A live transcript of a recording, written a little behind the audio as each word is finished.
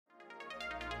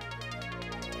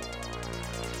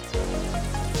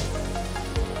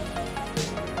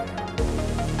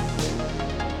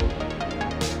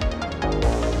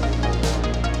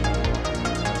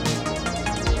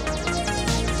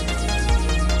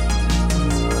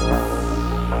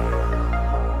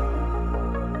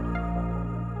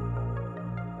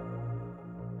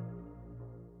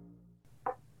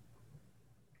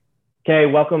Okay,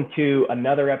 welcome to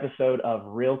another episode of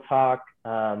Real Talk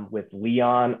with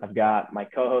Leon. I've got my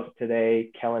co-host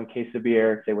today, Kellen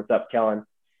Quesabir. Say what's up, Kellen.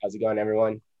 How's it going,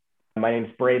 everyone? My name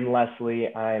is Braden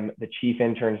Leslie. I'm the chief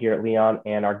intern here at Leon,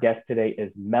 and our guest today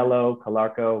is Melo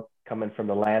Calarco, coming from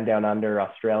the land down under,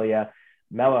 Australia.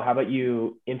 Melo, how about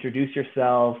you introduce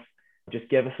yourself? Just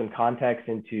give us some context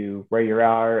into where you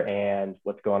are and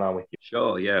what's going on with you.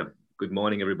 Sure, yeah. Good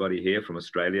morning, everybody here from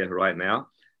Australia right now.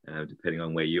 Depending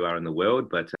on where you are in the world.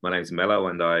 But my name's Melo,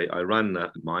 and I run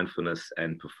a mindfulness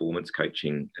and performance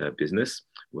coaching business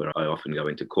where I often go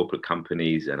into corporate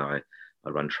companies and I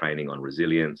run training on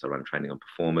resilience, I run training on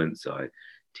performance, I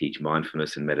teach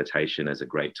mindfulness and meditation as a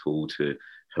great tool to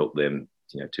help them,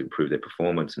 to improve their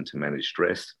performance and to manage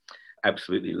stress.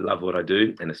 Absolutely love what I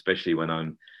do, and especially when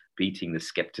I'm beating the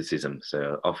skepticism.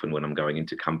 So often when I'm going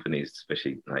into companies,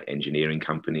 especially like engineering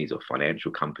companies or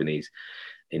financial companies,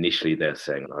 initially they're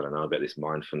saying, I don't know about this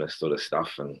mindfulness sort of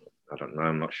stuff, and I don't know,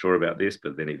 I'm not sure about this.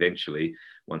 But then eventually,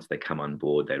 once they come on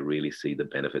board, they really see the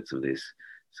benefits of this.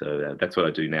 So that's what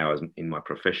I do now as in my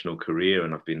professional career.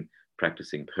 And I've been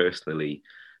practicing personally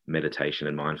meditation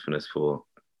and mindfulness for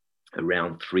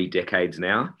around 3 decades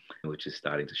now, which is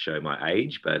starting to show my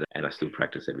age, and I still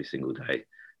practice every single day.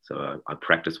 So I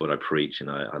practice what I preach, and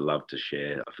I love to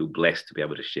share. I feel blessed to be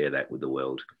able to share that with the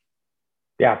world.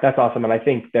 Yeah, that's awesome. And I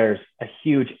think there's a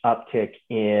huge uptick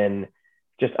in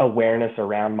just awareness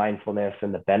around mindfulness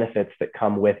and the benefits that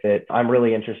come with it. I'm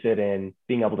really interested in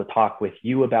being able to talk with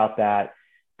you about that,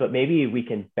 but maybe we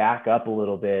can back up a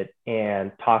little bit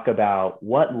and talk about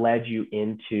what led you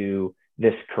into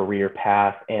this career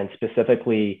path. And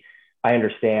specifically, I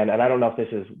understand, and I don't know if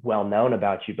this is well known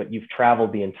about you, but you've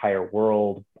traveled the entire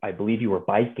world. I believe you were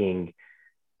biking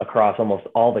across almost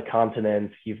all the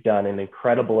continents. You've done an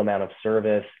incredible amount of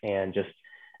service, and just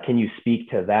can you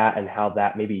speak to that and how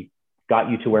that maybe got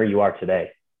you to where you are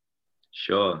today?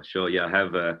 Sure. Yeah, I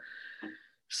have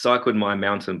cycled my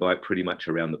mountain bike pretty much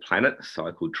around the planet,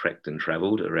 cycled, trekked and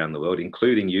traveled around the world,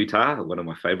 including Utah, one of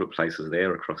my favorite places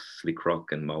there, across Slick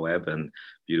Rock and Moab, and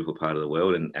beautiful part of the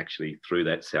world, and actually through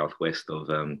that southwest of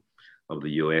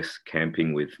the US,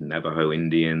 camping with Navajo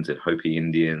Indians and Hopi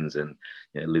Indians, and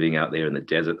living out there in the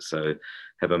desert. So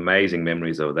have amazing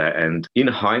memories of that. And in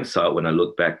hindsight, when I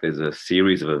look back, there's a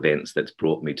series of events that's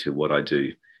brought me to what I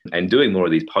do. And doing more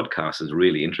of these podcasts is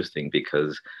really interesting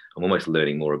because I'm almost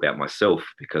learning more about myself,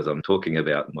 because I'm talking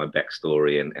about my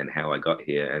backstory and how I got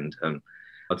here. And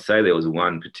I'd say there was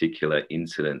one particular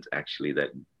incident actually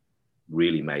that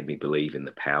really made me believe in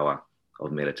the power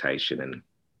of meditation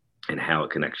and how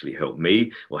it can actually help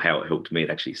me, or how it helped me. It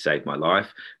actually saved my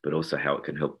life, but also how it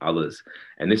can help others.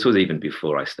 And this was even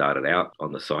before I started out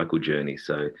on the cycle journey.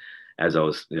 So as I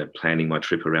was planning my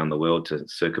trip around the world to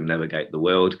circumnavigate the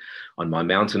world on my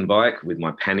mountain bike with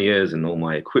my panniers and all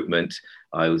my equipment,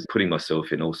 I was putting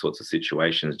myself in all sorts of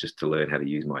situations just to learn how to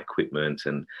use my equipment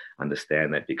and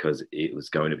understand that, because it was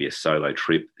going to be a solo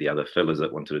trip. The other fellas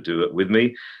that wanted to do it with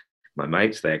me, my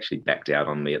mates, they actually backed out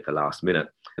on me at the last minute.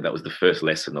 And that was the first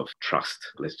lesson of trust.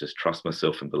 Let's just trust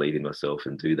myself and believe in myself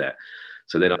and do that.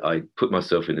 So then I put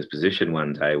myself in this position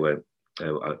one day where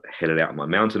I headed out on my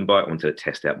mountain bike, wanted to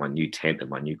test out my new tent and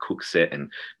my new cook set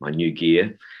and my new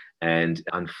gear. And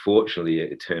unfortunately,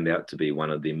 it turned out to be one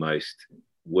of the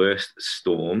worst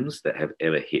storms that have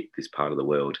ever hit this part of the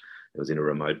world. It was in a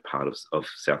remote part of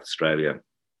South Australia.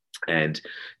 And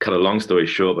cut a long story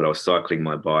short, but I was cycling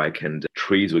my bike and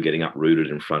trees were getting uprooted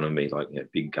in front of me, like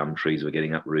big gum trees were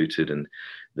getting uprooted, and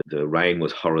the rain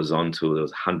was horizontal. There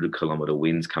was 100-kilometer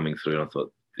winds coming through, and I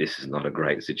thought, this is not a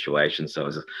great situation. So I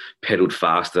was pedaled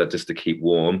faster just to keep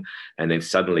warm. And then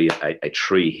suddenly a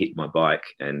tree hit my bike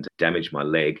and damaged my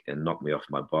leg and knocked me off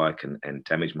my bike and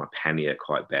damaged my pannier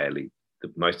quite badly.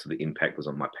 Most of the impact was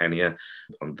on my pannier,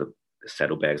 on the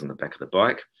saddlebags on the back of the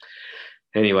bike.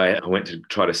 Anyway, I went to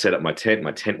try to set up my tent.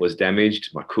 My tent was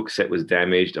damaged. My cook set was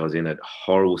damaged. I was in a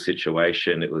horrible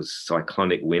situation. It was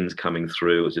cyclonic winds coming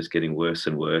through. It was just getting worse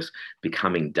and worse,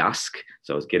 becoming dusk.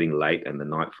 So I was getting late and the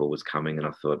nightfall was coming. And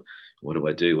I thought, what do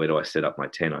I do? Where do I set up my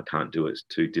tent? I can't do it. It's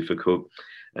too difficult.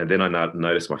 And then I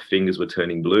noticed my fingers were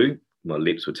turning blue. My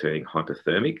lips were turning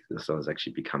hypothermic. So I was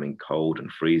actually becoming cold and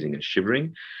freezing and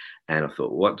shivering. And I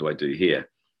thought, what do I do here?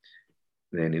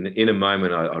 Then in a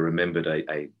moment, I remembered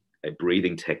a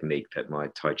breathing technique that my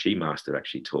Tai Chi master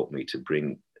actually taught me to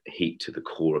bring heat to the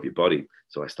core of your body.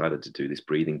 So I started to do this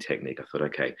breathing technique. I thought,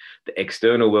 okay, the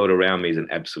external world around me is an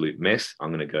absolute mess. I'm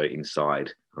going to go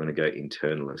inside. I'm going to go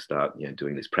internal and start,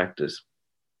 doing this practice.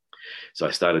 So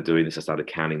I started doing this. I started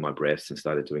counting my breaths and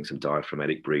started doing some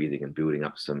diaphragmatic breathing and building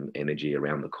up some energy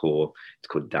around the core. It's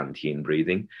called Dantian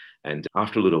breathing. And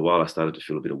after a little while, I started to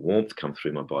feel a bit of warmth come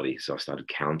through my body. So I started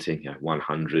counting,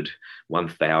 100,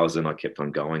 1,000. I kept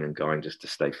on going and going just to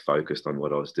stay focused on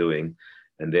what I was doing.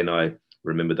 And then I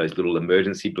remember those little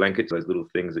emergency blankets, those little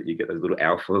things that you get, those little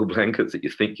alfoil blankets that you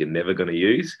think you're never going to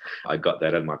use. I got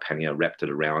that in my pannier, wrapped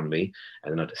it around me,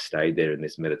 and then I just stayed there in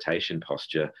this meditation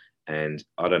posture. And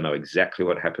I don't know exactly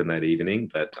what happened that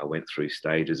evening, but I went through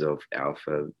stages of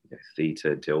alpha,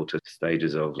 theta, delta,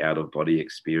 stages of out of body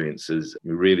experiences,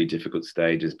 really difficult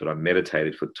stages, but I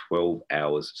meditated for 12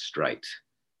 hours straight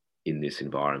in this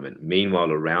environment.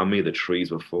 Meanwhile, around me, the trees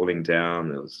were falling down.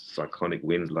 There was cyclonic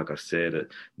winds, like I said.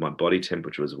 My body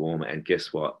temperature was warmer. And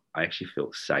guess what? I actually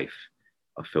felt safe.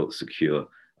 I felt secure.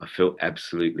 I felt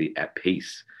absolutely at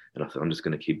peace. And I thought, I'm just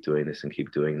going to keep doing this and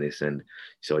keep doing this. And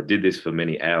so I did this for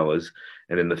many hours.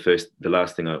 And then the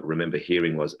last thing I remember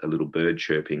hearing was a little bird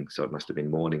chirping. So it must have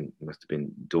been morning, it must have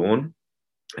been dawn.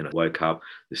 And I woke up,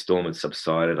 the storm had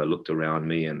subsided. I looked around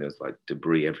me and there was like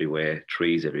debris everywhere,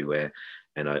 trees everywhere.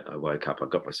 And I woke up, I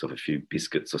got myself a few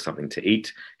biscuits or something to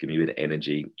eat, give me a bit of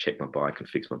energy, checked my bike and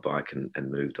fixed my bike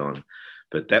and moved on.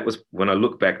 But that was, when I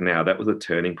look back now, that was a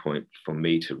turning point for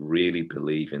me to really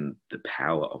believe in the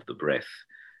power of the breath.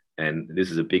 And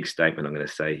this is a big statement I'm going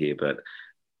to say here, but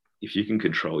if you can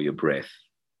control your breath,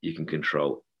 you can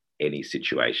control any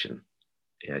situation.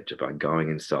 By going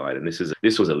inside. And this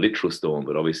was a literal storm,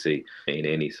 but obviously in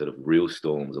any sort of real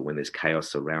storms, or when there's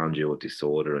chaos around you or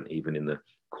disorder, and even in the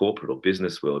corporate or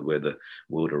business world where the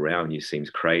world around you seems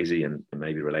crazy, and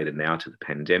maybe related now to the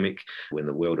pandemic, when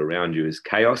the world around you is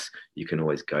chaos, you can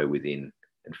always go within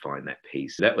and find that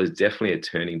peace. That was definitely a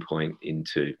turning point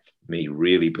into me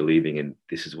really believing in,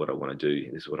 this is what I want to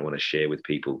do. This is what I want to share with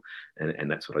people. And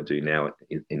that's what I do now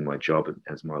in my job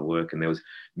as my work. And there was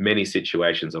many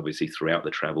situations, obviously, throughout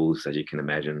the travels, as you can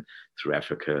imagine, through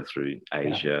Africa, through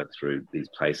Asia, through these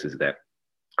places, that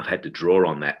I've had to draw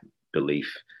on that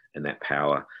belief and that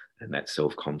power and that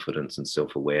self-confidence and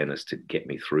self-awareness to get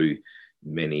me through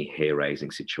many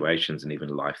hair-raising situations and even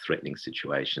life-threatening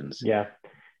situations. Yeah.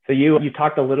 So you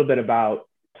talked a little bit about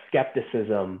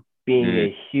skepticism being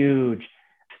a huge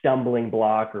stumbling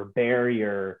block or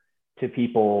barrier to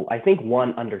people. I think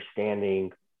one,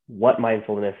 understanding what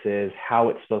mindfulness is, how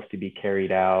it's supposed to be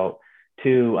carried out,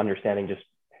 two, understanding just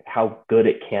how good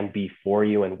it can be for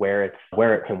you and where it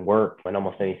can work in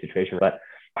almost any situation. But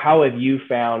how have you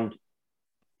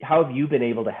been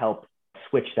able to help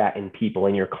switch that in people,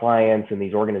 in your clients, in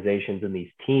these organizations, in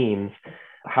these teams?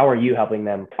 How are you helping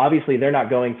them? Obviously, they're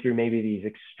not going through maybe these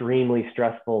extremely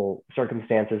stressful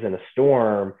circumstances in a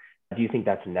storm. Do you think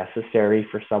that's necessary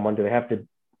for someone? Do they have to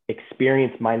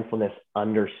experience mindfulness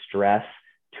under stress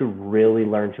to really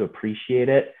learn to appreciate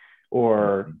it?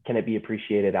 Or can it be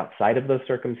appreciated outside of those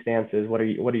circumstances? What are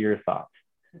your thoughts?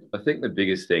 I think the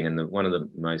biggest thing, and one of the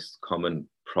most common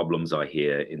problems I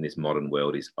hear in this modern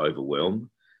world, is overwhelm.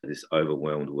 This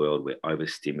overwhelmed world, we're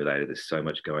overstimulated, there's so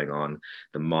much going on,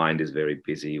 the mind is very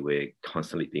busy, we're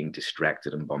constantly being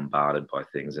distracted and bombarded by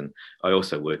things. And I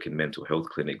also work in mental health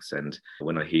clinics, and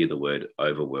when I hear the word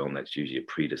overwhelm, that's usually a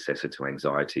predecessor to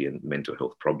anxiety and mental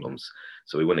health problems.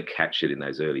 So we want to catch it in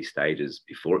those early stages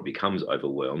before it becomes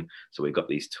overwhelm. So we've got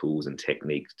these tools and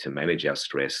techniques to manage our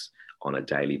stress on a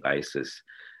daily basis.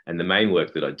 And the main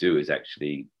work that I do is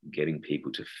actually getting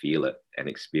people to feel it and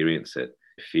experience it.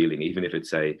 Feeling, even if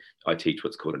it's I teach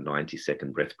what's called a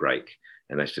 90-second breath break.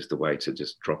 And that's just a way to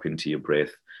just drop into your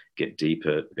breath, get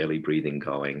deeper belly breathing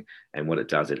going. And what it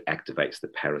does, it activates the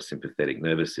parasympathetic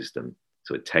nervous system.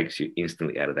 So it takes you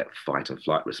instantly out of that fight and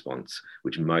flight response,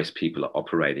 which most people are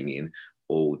operating in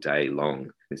all day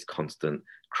long, this constant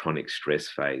chronic stress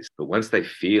phase. But once they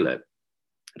feel it,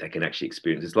 they can actually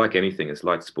experience. It's like anything. It's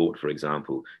like sport, for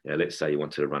example. Let's say you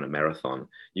want to run a marathon.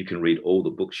 You can read all the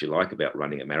books you like about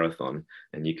running a marathon,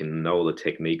 and you can know all the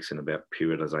techniques and about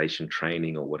periodization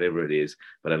training or whatever it is.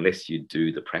 But unless you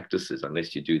do the practices,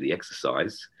 unless you do the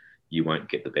exercise, you won't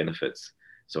get the benefits.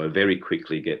 So I very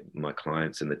quickly get my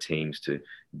clients and the teams to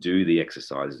do the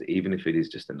exercises, even if it is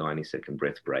just a 90-second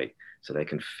breath break, so they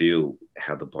can feel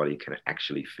how the body can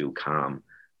actually feel calm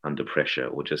under pressure,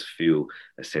 or just feel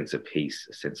a sense of peace,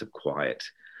 a sense of quiet.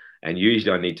 And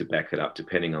usually I need to back it up,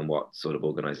 depending on what sort of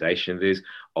organization it is.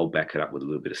 I'll back it up with a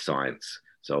little bit of science.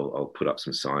 So I'll put up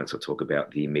some science. I'll talk about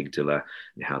the amygdala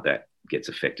and how that gets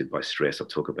affected by stress. I'll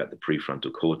talk about the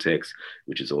prefrontal cortex,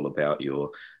 which is all about your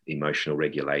emotional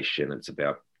regulation. It's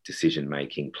about decision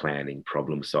making, planning,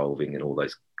 problem solving, and all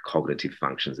those cognitive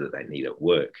functions that they need at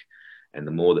work. And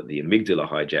the more that the amygdala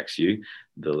hijacks you,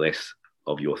 the less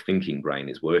of your thinking brain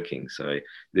is working. So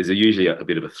there's usually a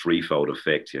bit of a threefold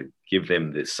effect. You give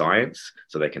them the science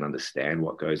so they can understand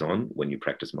what goes on when you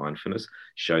practice mindfulness,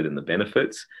 show them the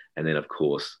benefits, and then, of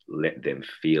course, let them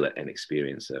feel it and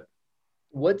experience it.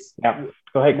 Yeah,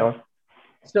 go ahead, Colin.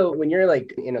 So when you're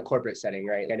like in a corporate setting,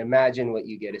 right, and imagine what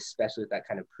you get, especially with that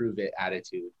kind of prove it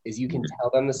attitude, is you can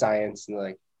tell them the science and they're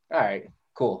like, all right,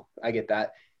 cool, I get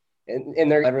that.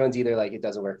 And everyone's either like, it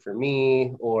doesn't work for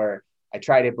me, or I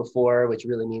tried it before, which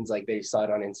really means like they saw it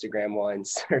on Instagram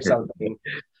once or something.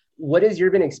 What has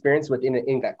your been experience with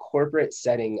in that corporate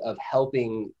setting of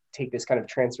helping take this kind of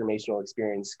transformational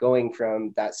experience, going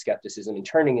from that skepticism and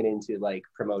turning it into like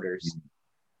promoters?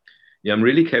 Yeah, I'm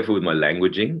really careful with my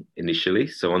languaging initially.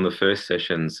 So on the first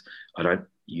sessions, I don't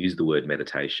use the word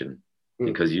meditation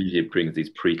because usually it brings these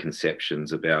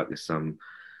preconceptions about there's some,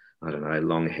 I don't know,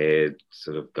 long-haired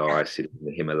sort of guy sitting in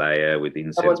the Himalaya with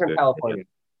incense. Someone from California.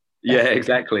 Yeah,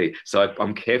 exactly. So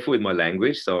I'm careful with my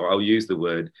language. So I'll use the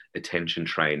word attention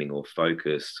training or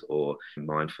focus or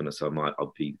mindfulness.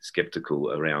 I'll be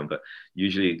skeptical around, but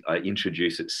usually I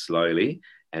introduce it slowly.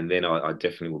 And then I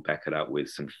definitely will back it up with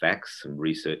some facts, some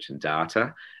research and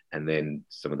data, and then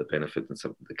some of the benefits and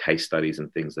some of the case studies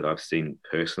and things that I've seen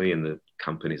personally in the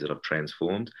companies that I've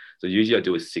transformed. So usually I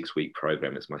do a 6-week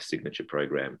program. It's my signature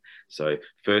program. So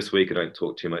first week, I don't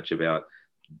talk too much about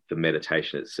the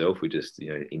meditation itself. We just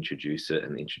introduce it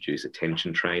and introduce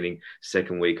attention training.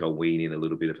 Second week, I'll wean in a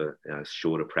little bit of a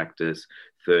shorter practice.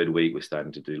 Third week, we're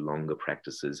starting to do longer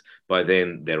practices. By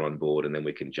then, they're on board, and then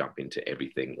we can jump into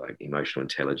everything like emotional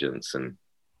intelligence and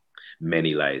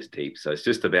many layers deep. So it's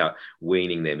just about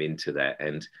weaning them into that.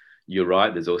 And you're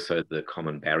right, there's also the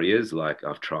common barriers, like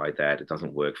I've tried that, it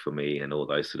doesn't work for me, and all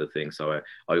those sort of things. So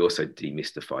I also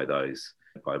demystify those.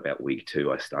 By about week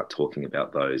 2, I start talking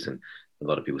about those, and a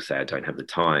lot of people say I don't have the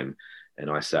time. And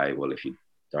I say, well, if you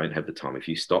don't have the time, if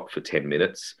you stop for 10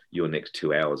 minutes, your next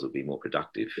 2 hours will be more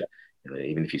productive. Yeah.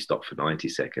 Even if you stop for 90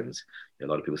 seconds, a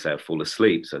lot of people say I fall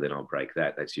asleep. So then I'll break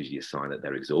that. That's usually a sign that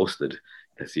they're exhausted.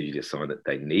 That's usually a sign that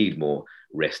they need more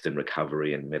rest and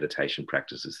recovery and meditation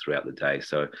practices throughout the day.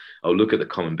 So I'll look at the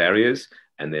common barriers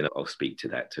and then I'll speak to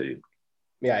that too.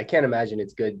 Yeah, I can't imagine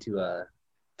it's good to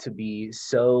be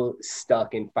so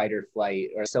stuck in fight or flight,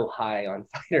 or so high on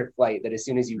fight or flight, that as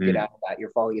soon as you get out of that, you're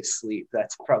falling asleep.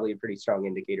 That's probably a pretty strong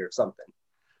indicator of something.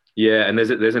 Yeah, and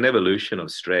there's an evolution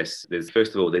of stress.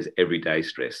 First of all, there's everyday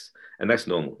stress, and that's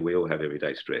normal. We all have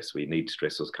everyday stress. We need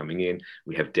stressors coming in.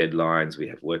 We have deadlines. We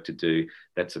have work to do.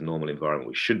 That's a normal environment.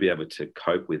 We should be able to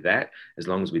cope with that as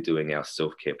long as we're doing our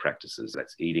self-care practices.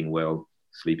 That's eating well,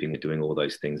 sleeping, doing all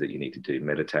those things that you need to do,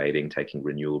 meditating, taking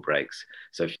renewal breaks.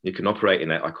 So if you can operate in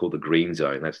that, I call the green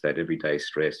zone. That's that everyday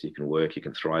stress. You can work, you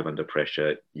can thrive under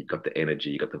pressure. You've got the energy,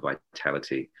 you've got the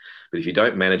vitality. But if you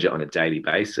don't manage it on a daily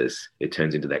basis, it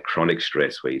turns into that chronic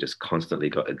stress where you just constantly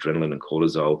got adrenaline and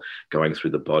cortisol going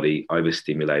through the body,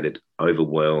 overstimulated,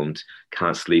 overwhelmed,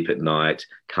 can't sleep at night,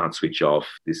 can't switch off,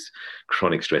 this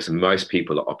chronic stress. And most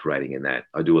people are operating in that.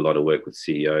 I do a lot of work with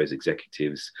CEOs,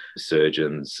 executives,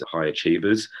 surgeons, high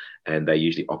achievers, and they're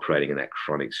usually operating in that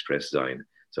chronic stress zone.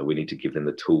 So we need to give them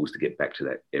the tools to get back to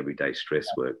that everyday stress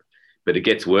work. But it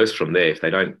gets worse from there. If they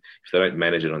don't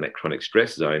manage it on that chronic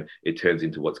stress zone, it turns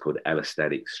into what's called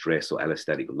allostatic stress or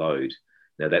allostatic load.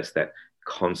 Now that's that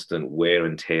constant wear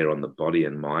and tear on the body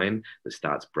and mind that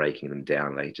starts breaking them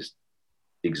down. They just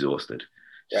exhausted.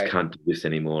 Just can't do this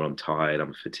anymore. I'm tired.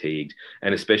 I'm fatigued.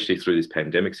 And especially through this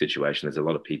pandemic situation, there's a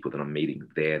lot of people that I'm meeting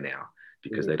there now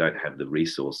because they don't have the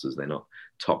resources. They're not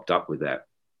topped up with that.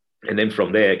 And then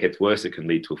from there, it gets worse. It can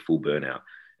lead to a full burnout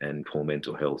and poor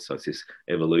mental health. So it's this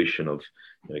evolution of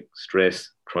stress,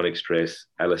 chronic stress,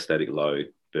 allostatic load,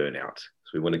 burnout.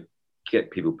 So we want to get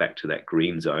people back to that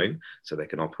green zone so they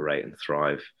can operate and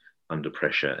thrive under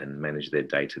pressure and manage their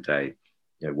day-to-day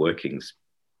workings.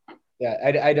 Yeah,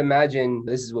 I'd imagine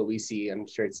this is what we see. I'm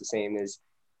sure it's the same, is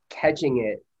catching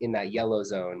it in that yellow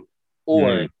zone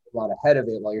or not ahead of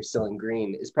it while you're still in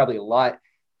green is probably a lot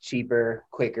cheaper,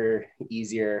 quicker,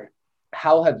 easier.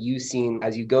 How have you seen,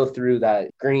 as you go through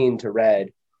that green to red,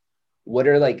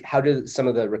 how do some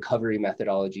of the recovery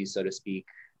methodologies, so to speak,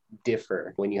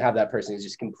 differ when you have that person who's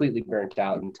just completely burnt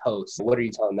out and toast? What are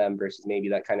you telling them versus maybe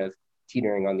that kind of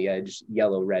teetering on the edge,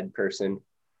 yellow, red person?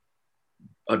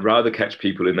 I'd rather catch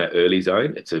people in that early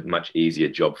zone. It's a much easier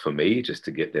job for me just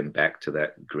to get them back to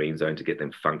that green zone, to get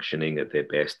them functioning at their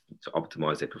best, to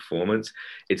optimize their performance.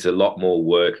 It's a lot more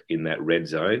work in that red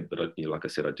zone, but like I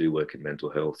said, I do work in mental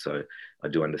health, so I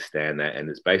do understand that. And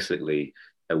it's basically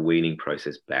a weaning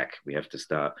process back. We have to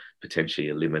start potentially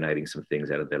eliminating some things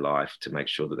out of their life to make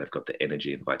sure that they've got the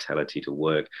energy and vitality to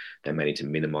work. They may need to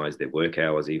minimize their work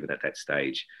hours even at that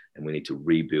stage, and we need to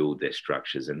rebuild their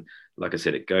structures. And like I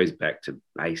said, it goes back to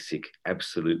basic,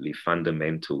 absolutely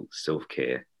fundamental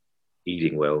self-care,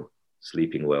 eating well,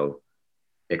 sleeping well,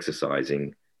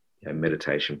 exercising,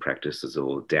 meditation practices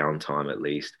or downtime at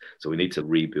least. So we need to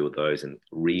rebuild those and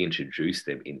reintroduce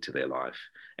them into their life,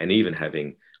 and even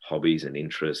having hobbies and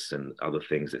interests and other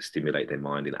things that stimulate their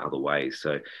mind in other ways.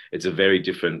 So it's a very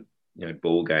different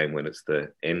ball game when it's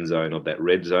the end zone of that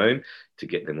red zone. To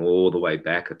get them all the way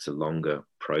back, it's a longer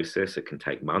process. It can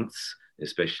take months,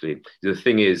 especially. The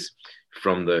thing is,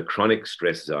 from the chronic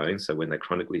stress zone, so when they're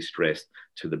chronically stressed,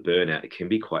 to the burnout, it can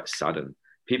be quite sudden.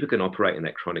 People can operate in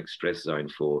that chronic stress zone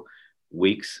for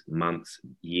weeks, months,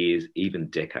 years, even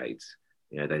decades.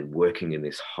 They're working in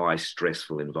this high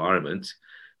stressful environment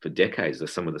for decades.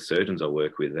 There's some of the surgeons I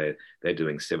work with, they're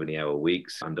doing 70-hour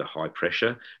weeks under high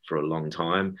pressure for a long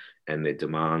time, and their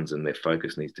demands and their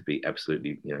focus needs to be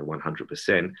absolutely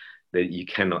 100%. That you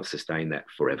cannot sustain that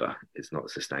forever. It's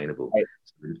not sustainable.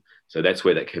 Right. So that's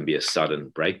where that can be a sudden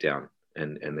breakdown,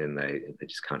 and then they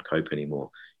just can't cope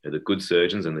anymore. The good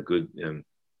surgeons and the good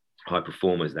high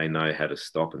performers, they know how to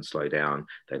stop and slow down.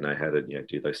 They know how to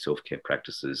do those self-care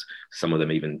practices. Some of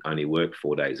them even only work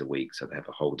 4 days a week, so they have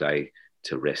a whole day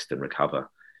to rest and recover.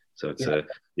 So it's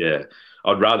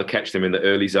I'd rather catch them in the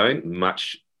early zone.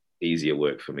 Much easier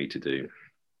work for me to do.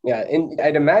 Yeah, and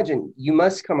I'd imagine you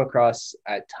must come across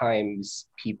at times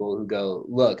people who go,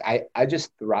 look, I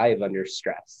just thrive under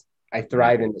stress. I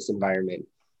thrive in this environment.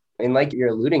 And like you're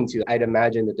alluding to, I'd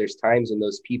imagine that there's times when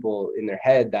those people in their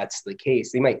head, that's the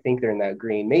case. They might think they're in that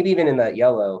green, maybe even in that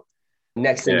yellow.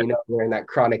 Next thing you know, they're in that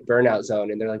chronic burnout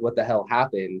zone and they're like, what the hell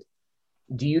happened?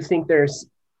 Do you think there's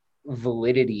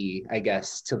validity, I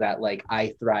guess, to that, like,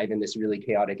 I thrive in this really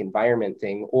chaotic environment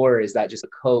thing? Or is that just a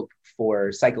cope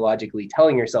for psychologically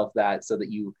telling yourself that so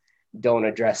that you don't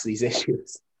address these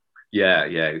issues? Yeah,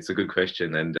 it's a good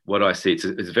question. And what I see, it's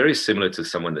very similar to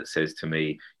someone that says to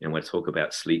me, when I talk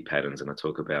about sleep patterns and I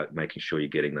talk about making sure you're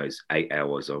getting those 8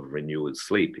 hours of renewal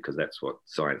sleep, because that's what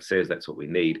science says, that's what we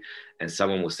need. And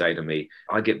someone will say to me,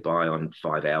 I get by on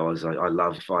 5 hours. I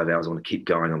love 5 hours. I want to keep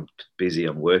going. I'm busy.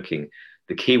 I'm working.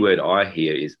 The key word I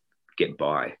hear is get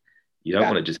by. You don't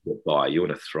want to just get by. You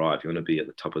want to thrive. You want to be at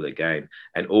the top of the game.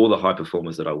 And all the high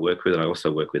performers that I work with, and I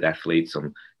also work with athletes.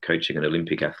 I'm coaching an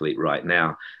Olympic athlete right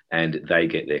now, and they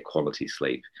get their quality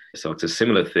sleep. So it's a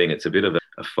similar thing. It's a bit of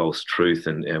a false truth.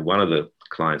 And one of the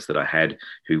clients that I had,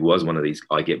 who was one of these,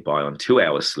 I get by on 2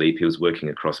 hours sleep. He was working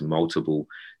across multiple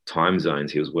time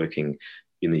zones. He was working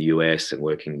in the US and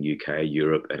working in UK,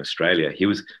 Europe and Australia. He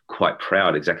was quite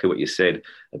proud, exactly what you said,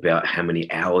 about how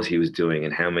many hours he was doing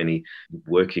and how many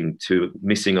working to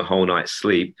missing a whole night's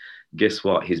sleep. Guess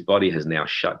what? His body has now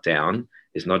shut down.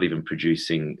 It's not even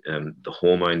producing the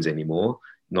hormones anymore,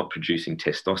 not producing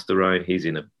testosterone. He's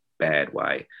in a bad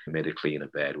way, medically in a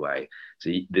bad way. So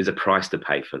there's a price to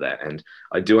pay for that. And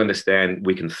I do understand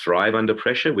we can thrive under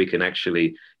pressure. We can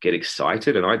actually get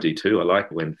excited. And I do too. I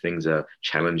like when things are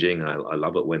challenging. I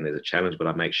love it when there's a challenge, but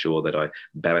I make sure that I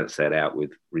balance that out with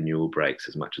renewal breaks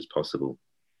as much as possible.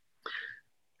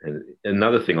 And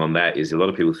another thing on that is a lot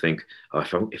of people think,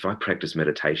 if I practice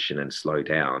meditation and slow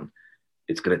down,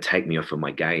 it's going to take me off of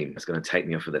my game. It's going to take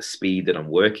me off of the speed that I'm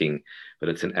working. But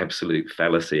it's an absolute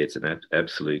fallacy. It's an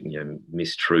absolute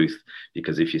mistruth,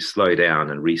 because if you slow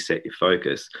down and reset your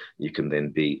focus, you can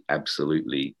then be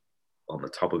absolutely on the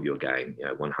top of your game,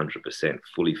 100%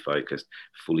 fully focused,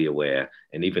 fully aware.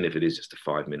 And even if it is just a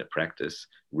 5-minute practice,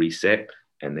 reset,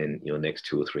 and then your next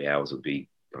 2 or 3 hours will be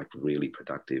like really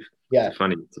productive. Yeah.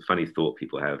 It's a funny thought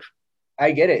people have.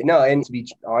 I get it. No, and to be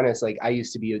honest, like I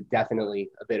used to be definitely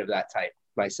a bit of that type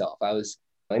myself. I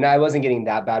wasn't getting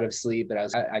that bad of sleep, but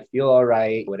I feel all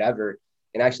right, whatever.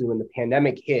 And actually when the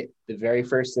pandemic hit, the very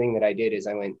first thing that I did is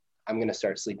I went, I'm going to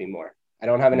start sleeping more. I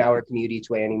don't have an hour commute each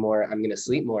way anymore. I'm going to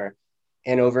sleep more.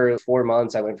 And over 4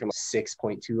 months, I went from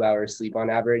 6.2 hours sleep on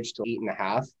average to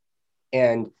 8.5.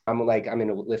 And I'm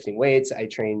into lifting weights. I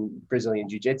train Brazilian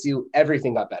jiu-jitsu.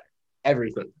 Everything got better.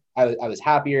 Everything. I was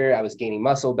happier. I was gaining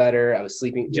muscle better. I was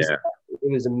sleeping. It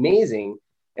was amazing.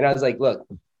 And I was like, look,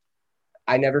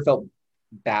 I never felt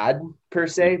bad per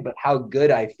se, but how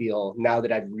good I feel now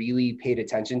that I've really paid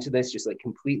attention to this just like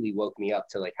completely woke me up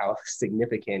to like how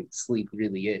significant sleep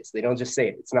really is. They don't just say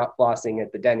it. It's not flossing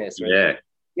at the dentist. Right?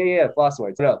 Yeah, floss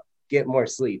more. No, get more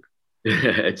sleep.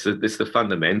 It's the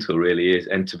fundamental really is.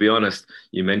 And to be honest,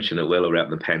 you mentioned it well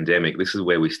around the pandemic. This is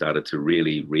where we started to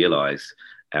really realize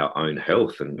our own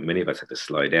health, and many of us had to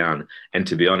slow down. And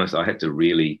to be honest, I had to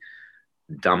really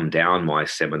dumb down my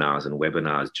seminars and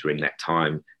webinars during that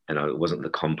time. And it wasn't the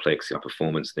complex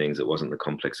performance things. It wasn't the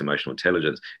complex emotional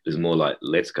intelligence. It was more like,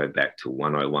 let's go back to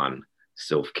 101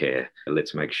 self-care.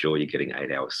 Let's make sure you're getting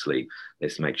 8 hours sleep.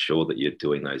 Let's make sure that you're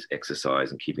doing those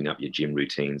exercise and keeping up your gym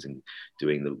routines and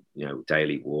doing the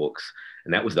daily walks.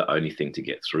 And that was the only thing to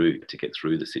get through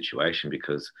the situation,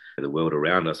 because the world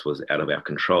around us was out of our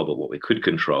control. But what we could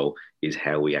control is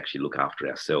how we actually look after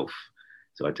ourselves.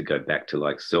 So I had to go back to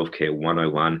like self-care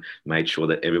 101, made sure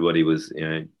that everybody was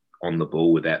on the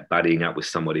ball without buddying up with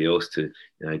somebody else to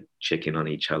check in on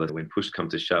each other. When push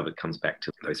comes to shove, it comes back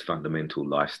to those fundamental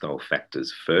lifestyle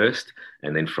factors first.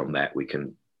 And then from that, we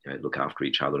can look after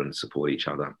each other and support each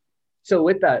other. So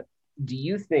with that, do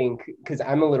you think, because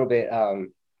I'm a little bit,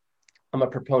 I'm a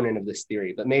proponent of this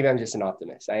theory, but maybe I'm just an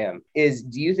optimist. Do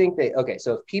you think that, okay,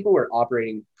 so if people were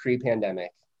operating pre-pandemic,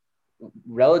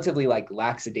 relatively like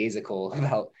lackadaisical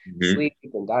about sleep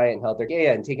and diet and health,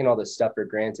 and taking all this stuff for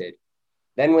granted,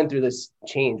 then went through this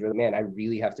change where, man, I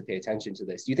really have to pay attention to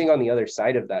this. Do you think on the other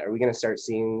side of that, are we going to start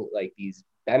seeing like these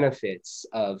benefits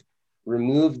of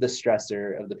remove the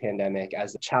stressor of the pandemic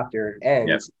as the chapter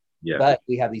ends? Yeah. But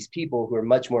we have these people who are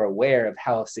much more aware of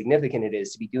how significant it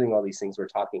is to be doing all these things we're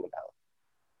talking about.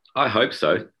 I hope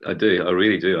so. I do. I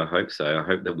really do. I hope so. I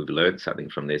hope that we've learned something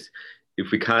from this. If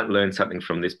we can't learn something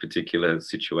from this particular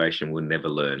situation, we'll never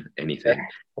learn anything.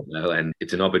 And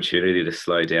it's an opportunity to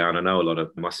slow down. I know a lot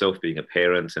of myself being a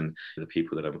parent and the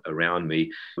people that are around me,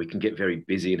 we can get very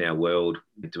busy in our world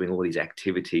doing all these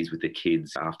activities with the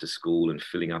kids after school and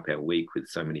filling up our week with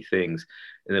so many things.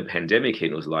 And the pandemic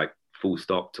hit, it was like full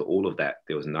stop to all of that.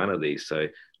 There was none of these. So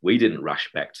we didn't rush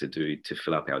back to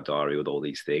fill up our diary with all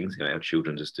these things. Our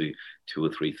children just do 2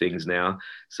 or 3 things now.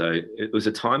 So it was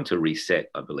a time to reset,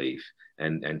 I believe,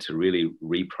 and to really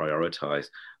reprioritize.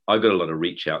 I got a lot of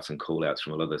reach outs and call outs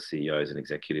from a lot of the CEOs and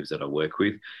executives that I work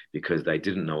with, because they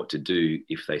didn't know what to do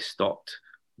if they stopped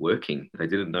working. They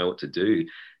didn't know what to do.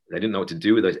 They didn't know what to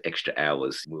do with those extra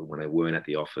hours when they weren't at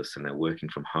the office and they're working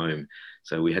from home.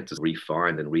 So we had to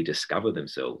refine and rediscover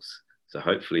themselves. So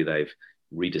hopefully they've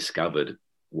rediscovered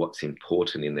what's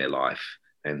important in their life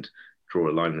and draw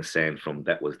a line in the sand from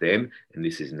that was then and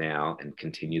this is now, and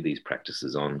continue these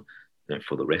practices on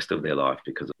for the rest of their life,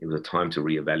 because it was a time to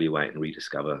reevaluate and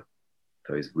rediscover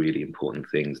those really important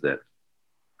things that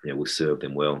will serve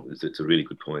them well. It's a really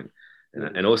good point.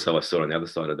 And also I saw on the other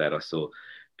side of that, I saw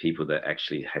people that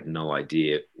actually had no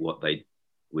idea what they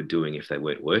were doing if they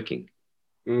weren't working.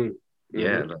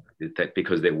 Yeah, that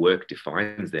because their work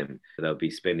defines them. They'll be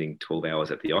spending 12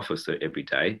 hours at the office every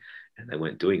day, and they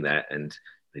weren't doing that, and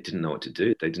they didn't know what to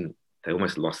do. They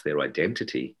almost lost their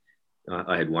identity.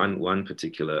 I had one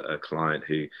particular client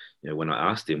who, when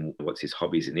I asked him what's his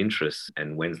hobbies and interests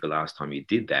and when's the last time he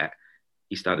did that,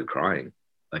 he started crying.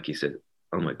 Like he said,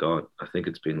 oh my God, I think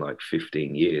it's been like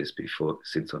 15 years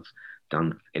since I've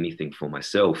done anything for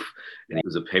myself. And it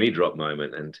was a penny drop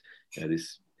moment. And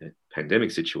this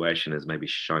pandemic situation has maybe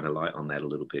shone a light on that a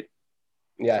little bit.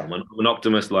 Yeah. So I'm an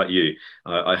optimist like you.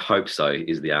 I hope so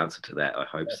is the answer to that. I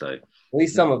hope so. At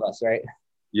least some of us, right?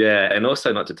 Yeah, and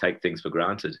also not to take things for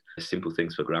granted, simple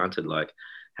things for granted, like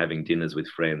having dinners with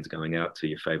friends, going out to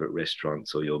your favorite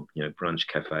restaurants or your brunch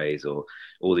cafes, or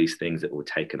all these things that were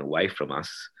taken away from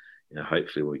us.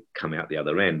 Hopefully when we come out the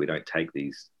other end, we don't take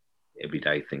these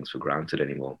everyday things for granted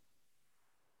anymore.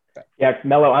 Yeah,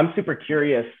 Melo, I'm super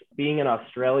curious, being in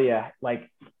Australia, like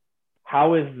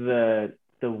how is the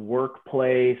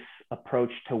workplace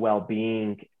approach to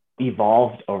well-being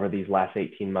evolved over these last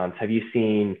 18 months? Have you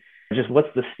seen just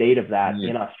what's the state of that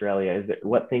in Australia?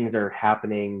 What things are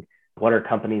happening? What are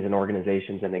companies and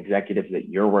organizations and executives that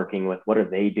you're working with? What are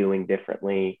they doing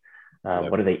differently?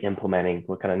 What are they implementing?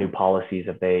 What kind of new policies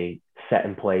have they set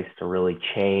in place to really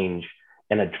change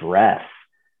and address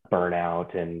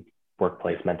burnout and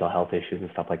workplace mental health issues and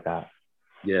stuff like that?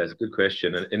 Yeah, it's a good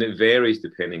question. And it varies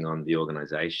depending on the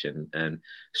organization. And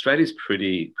Australia's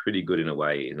pretty good in a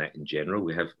way in that in general.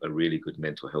 We have a really good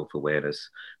mental health awareness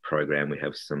program. We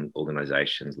have some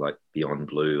organizations like Beyond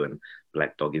Blue and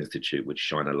Black Dog Institute, which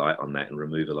shine a light on that and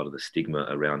remove a lot of the stigma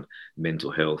around mental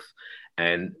health.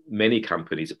 And many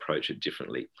companies approach it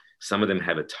differently. Some of them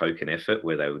have a token effort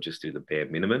where they will just do the bare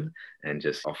minimum and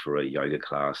just offer a yoga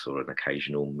class or an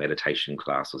occasional meditation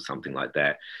class or something like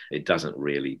that. It doesn't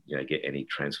really get any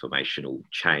transformational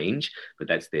change, but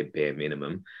that's their bare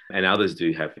minimum. And others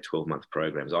do have 12-month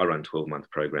programs. I run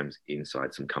 12-month programs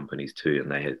inside some companies too,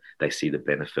 and they see the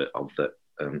benefit of the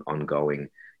ongoing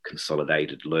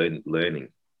consolidated learning.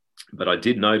 But I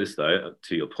did notice, though,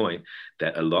 to your point,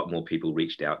 that a lot more people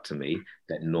reached out to me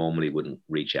that normally wouldn't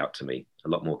reach out to me. A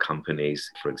lot more companies,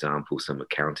 for example, some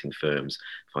accounting firms,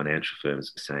 financial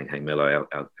firms saying, hey, Melo,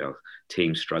 our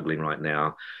team's struggling right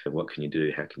now. What can you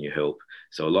do? How can you help?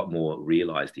 So a lot more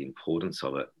realized the importance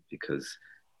of it because,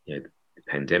 the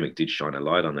pandemic did shine a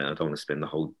light on that. I don't want to spend the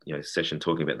whole session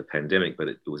talking about the pandemic, but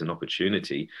it was an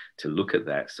opportunity to look at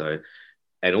that. So,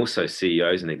 and also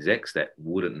CEOs and execs that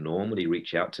wouldn't normally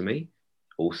reach out to me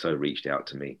also reached out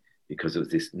to me because of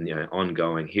this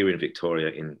ongoing here in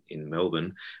Victoria, in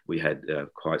Melbourne, we had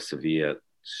quite severe,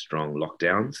 strong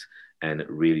lockdowns, and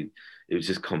it was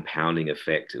just compounding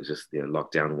effect. It was just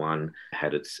lockdown one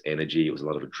had its energy. It was a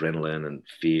lot of adrenaline and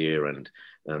fear and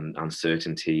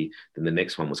uncertainty. Then the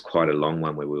next one was quite a long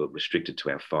one where we were restricted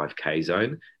to our 5K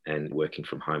zone and working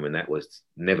from home, and that was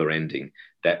never ending.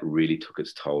 That really took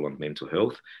its toll on mental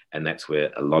health, and that's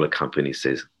where a lot of companies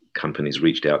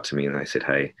reached out to me and they said,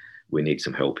 hey, we need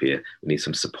some help here, we need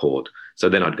some support. So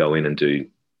then I'd go in and do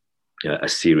a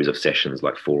series of sessions,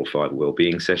 like 4 or 5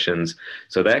 well-being sessions.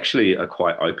 So they actually are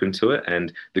quite open to it.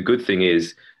 And the good thing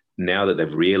is, now that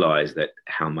they've realized that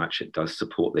how much it does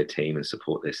support their team and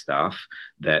support their staff,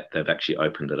 that they've actually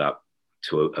opened it up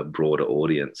to a broader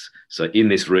audience. So in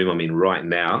this room I'm in right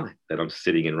now, that I'm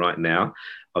sitting in right now,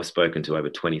 I've spoken to over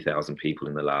 20,000 people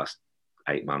in the last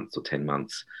 8 months or 10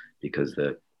 months because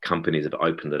the companies have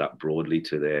opened it up broadly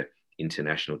to their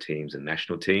international teams and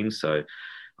national teams. So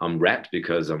I'm rapt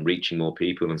because I'm reaching more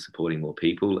people and supporting more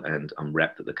people, and I'm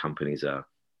rapt that the companies are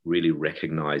really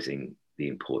recognizing the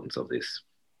importance of this.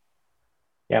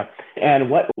 Yeah. And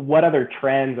what other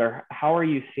trends, or how are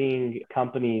you seeing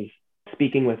companies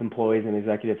speaking with employees and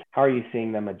executives? How are you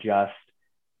seeing them adjust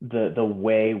the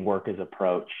way work is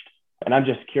approached? And I'm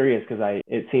just curious because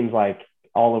it seems like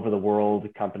all over the world,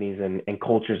 companies and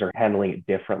cultures are handling it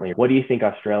differently. What do you think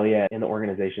Australia and the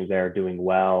organizations there are doing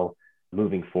well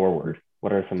moving forward?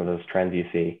 What are some of those trends you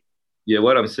see? Yeah,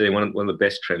 what I'm seeing, one of the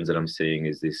best trends that I'm seeing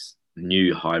is this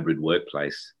new hybrid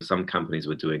workplace. Some companies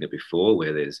were doing it before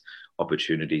where there's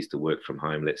opportunities to work from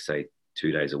home, let's say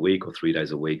 2 days a week or 3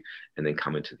 days a week, and then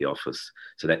come into the office.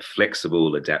 So that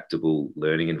flexible, adaptable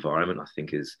learning environment, I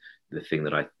think, is the thing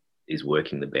that is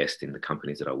working the best in the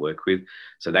companies that I work with.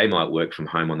 So they might work from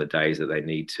home on the days that they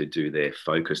need to do their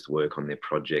focused work on their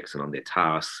projects and on their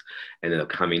tasks, and then they'll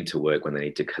come into work when they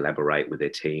need to collaborate with their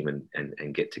team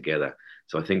and get together.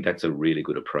 So I think that's a really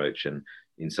good approach. And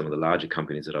in some of the larger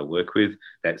companies that I work with,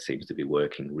 that seems to be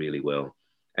working really well.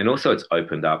 And also it's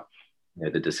opened up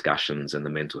the discussions and the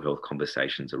mental health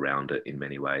conversations around it in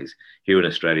many ways. Here in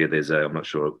Australia, I'm not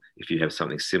sure if you have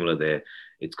something similar there,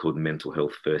 it's called mental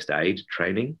health first aid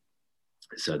training.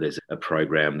 So there's a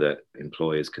program that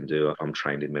employers can do. I'm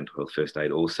trained in mental health first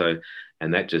aid also,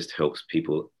 and that just helps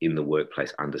people in the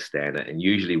workplace understand it. And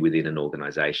usually within an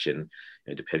organization,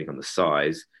 depending on the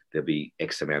size, there'll be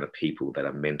X amount of people that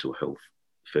are mental health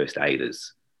first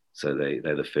aiders. So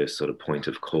they're the first sort of point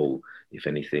of call if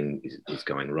anything is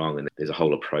going wrong. And there's a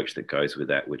whole approach that goes with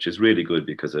that, which is really good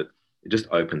because it just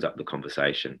opens up the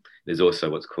conversation. There's also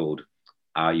what's called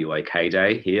Are You OK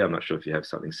Day here. I'm not sure if you have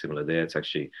something similar there. It's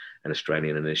actually an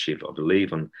Australian initiative, I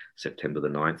believe, on September the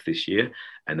 9th this year.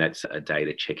 And that's a day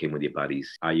to check in with your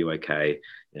buddies. Are you okay?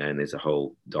 And there's a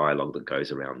whole dialogue that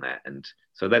goes around that. And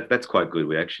so that's quite good.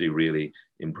 We're actually really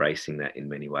embracing that in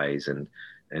many ways.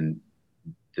 And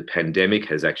the pandemic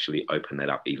has actually opened that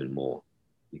up even more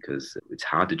because it's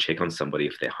hard to check on somebody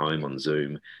if they're home on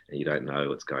Zoom and you don't know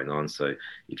what's going on. So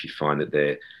if you find that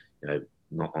they're,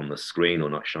 not on the screen or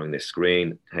not showing their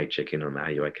screen, hey, check in on them,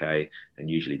 are you okay? And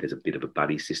usually there's a bit of a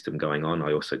buddy system going on.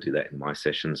 I also do that in my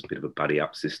sessions, a bit of a buddy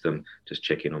up system, just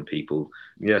check in on people.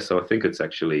 Yeah, so I think it's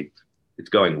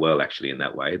going well actually in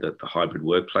that way, that the hybrid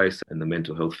workplace and the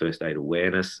mental health first aid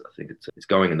awareness, I think it's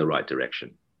going in the right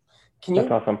direction.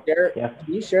 That's awesome. Can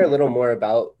you share a little more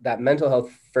about that mental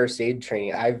health first aid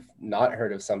training? I've not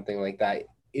heard of something like that.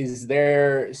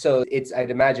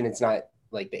 I'd imagine it's not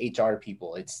like the HR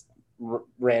people, it's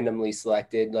randomly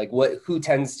selected. Like who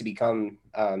tends to become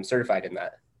certified in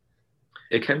that?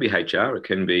 It can be HR, it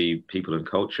can be people and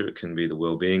culture, it can be the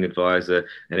wellbeing advisor,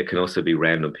 and it can also be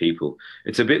random people.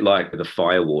 It's a bit like the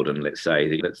fire warden, let's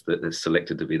say, that's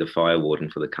selected to be the fire warden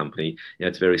for the company.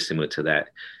 It's very similar to that.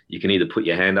 You can either put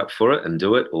your hand up for it and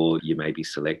do it, or you may be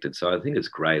selected. So I think it's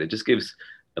great. It just gives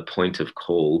a point of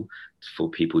call for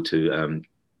people to,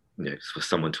 for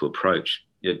someone to approach.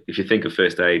 If you think of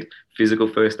first aid, physical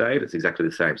first aid, it's exactly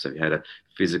the same. So if you had a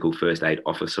physical first aid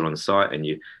officer on site and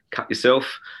you cut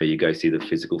yourself, you go see the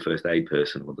physical first aid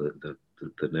person or the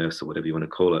the nurse or whatever you want to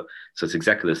call it. So it's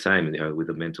exactly the same, with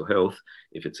the mental health.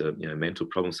 If it's a mental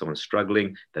problem, someone's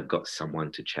struggling, they've got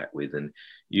someone to chat with, and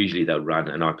usually they'll run.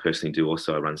 And I personally do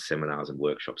also. I run seminars and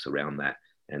workshops around that.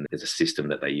 And there's a system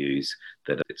that they use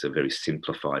that it's a very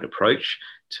simplified approach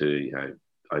to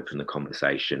open the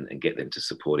conversation and get them to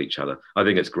support each other. I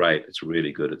think it's great. It's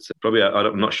really good. It's probably,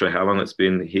 I'm not sure how long it's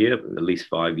been here, at least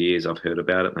 5 years I've heard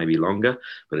about it, maybe longer,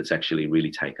 but it's actually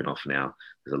really taken off now.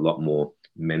 There's a lot more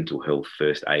mental health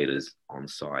first aiders on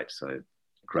site. So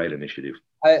great initiative.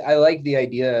 I like the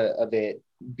idea of it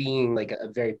being like a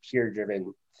very peer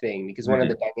driven thing, because one of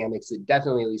the dynamics that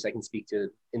definitely, at least I can speak to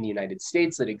in the United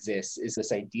States, that exists is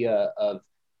this idea of,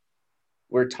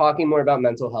 we're talking more about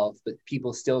mental health, but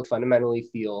people still fundamentally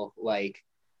feel like,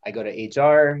 I go to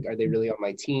HR, are they really on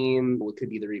my team? What could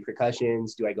be the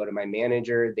repercussions? Do I go to my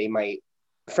manager? They might,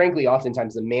 frankly,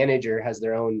 oftentimes the manager has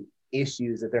their own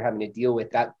issues that they're having to deal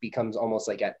with. That becomes almost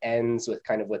like at ends with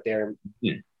kind of what they're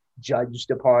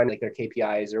judged upon, like their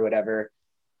KPIs or whatever.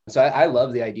 So I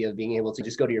love the idea of being able to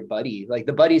just go to your buddy. Like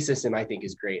the buddy system, I think,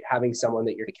 is great. Having someone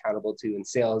that you're accountable to in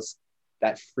sales,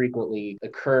 that frequently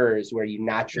occurs, where you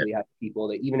naturally have people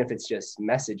that, even if it's just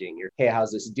messaging, you're, hey,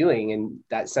 how's this doing? And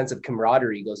that sense of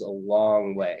camaraderie goes a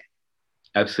long way.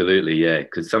 Absolutely, yeah.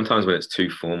 Because sometimes when it's too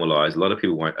formalized, a lot of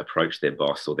people won't approach their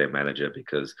boss or their manager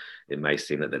because it may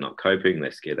seem that they're not coping. They're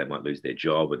scared they might lose their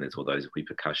job, and there's all those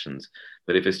repercussions.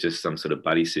 But if it's just some sort of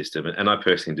buddy system, and I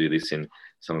personally do this in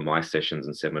some of my sessions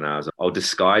and seminars, I'll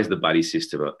disguise the buddy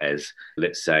system as,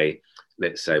 let's say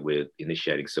we're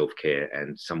initiating self-care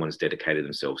and someone's dedicated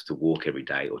themselves to walk every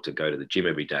day or to go to the gym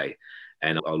every day.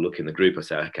 And I'll look in the group, I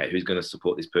say, okay, who's going to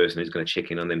support this person? Who's going to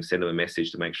check in on them, send them a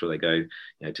message to make sure they go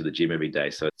to the gym every day?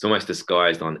 So it's almost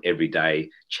disguised on every day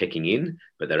checking in,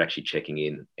 but they're actually checking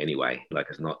in anyway. Like,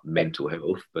 it's not mental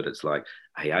health, but it's like,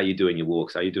 hey, are you doing your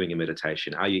walks? Are you doing your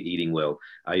meditation? Are you eating well?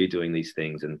 Are you doing these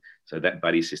things? And so that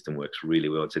buddy system works really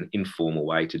well. It's an informal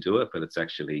way to do it, but it's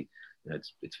actually,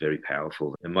 it's very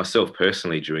powerful. And myself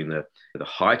personally, during the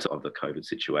height of the COVID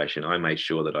situation, I made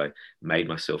sure that I made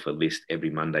myself a list every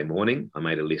Monday morning. I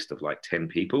made a list of like 10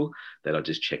 people that I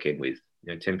just check in with.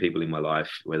 10 people in my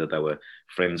life, whether they were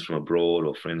friends from abroad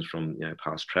or friends from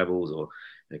past travels or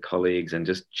colleagues, and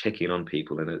just check in on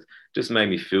people. And it just made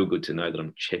me feel good to know that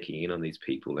I'm checking in on these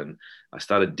people. And I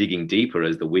started digging deeper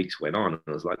as the weeks went on. And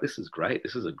I was like, this is great.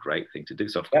 This is a great thing to do.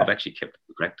 So I've actually kept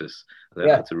the practice.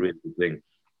 That's a really good thing.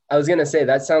 I was going to say,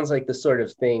 that sounds like the sort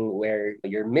of thing where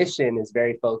your mission is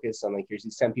very focused on, like, here's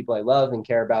these 10 people I love and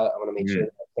care about. I want to make sure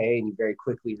they're okay. And you very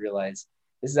quickly realize,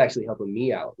 this is actually helping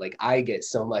me out. Like, I get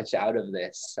so much out of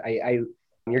this.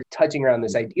 You're touching around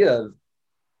this idea of,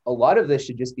 a lot of this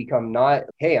should just become not,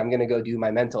 hey, I'm going to go do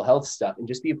my mental health stuff, and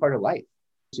just be a part of life.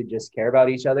 You should just care about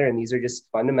each other. And these are just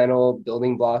fundamental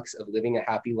building blocks of living a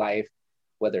happy life,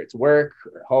 whether it's work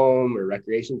or home or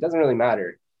recreation, it doesn't really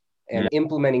matter. And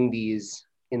implementing these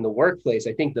in the workplace,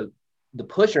 I think the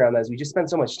push around that is we just spend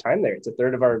so much time there. It's a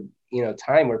third of our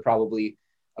time we're probably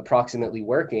approximately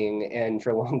working, and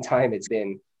for a long time it's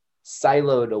been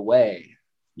siloed away.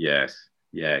 Yes,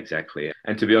 yeah, exactly.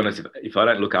 And to be honest, if I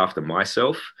don't look after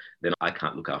myself, then I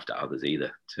can't look after others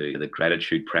either. To the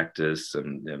gratitude practice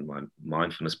and my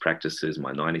mindfulness practices,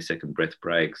 my 90-second breath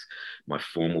breaks, my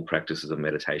formal practices of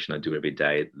meditation I do every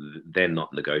day, they're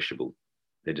not negotiable.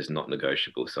 They're just not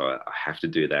negotiable. So I have to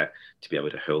do that to be able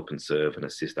to help and serve and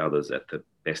assist others at the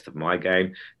best of my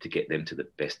game, to get them to the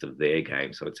best of their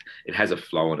game. So it has a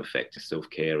flow-on effect.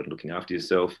 Self-care and looking after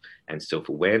yourself and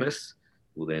self-awareness.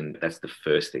 Well, then that's the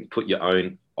first thing. Put your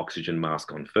own oxygen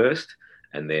mask on first,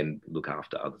 and then look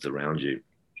after others around you.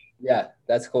 Yeah,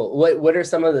 that's cool. What are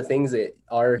some of the things that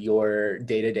are your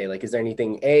day-to-day? Like, is there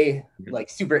anything like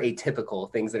super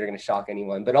atypical things that are going to shock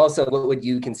anyone, but also what would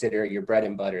you consider your bread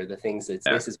and butter, the things that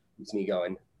this is what keeps me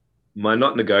going? My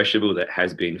not negotiable that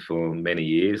has been for many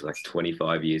years, like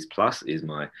 25 years plus, is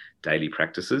my daily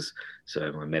practices.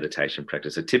 So my meditation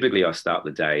practice. So typically I start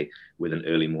the day with an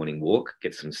early morning walk,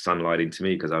 get some sunlight into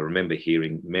me, because I remember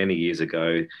hearing many years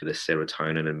ago the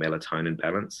serotonin and melatonin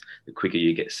balance. The quicker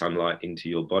you get sunlight into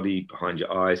your body, behind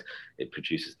your eyes, it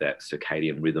produces that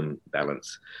circadian rhythm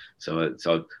balance. So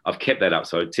I've kept that up.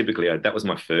 So typically that was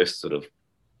my first sort of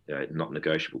not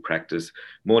negotiable practice,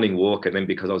 morning walk. And then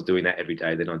because I was doing that every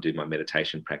day, then I do my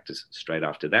meditation practice straight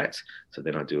after that. So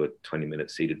then I do a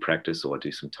 20-minute seated practice, or I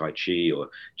do some Tai Chi or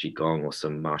Qigong or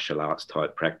some martial arts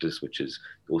type practice, which is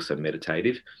also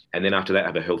meditative. And then after that, I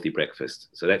have a healthy breakfast.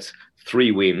 So that's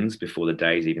 3 wins before the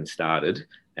day's even started.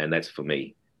 And that's for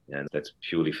me. And that's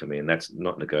purely for me. And that's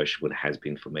not negotiable. It has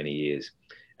been for many years.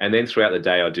 And then throughout the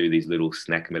day, I do these little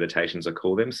snack meditations, I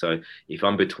call them. So if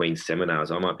I'm between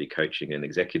seminars, I might be coaching an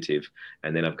executive,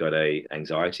 and then I've got a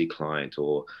anxiety client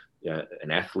or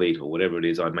an athlete or whatever it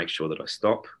is. I make sure that I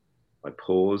stop, I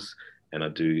pause, and I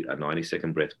do a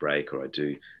 90-second breath break, or I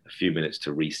do a few minutes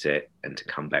to reset and to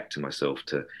come back to myself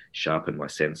to sharpen my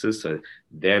senses. So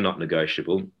they're not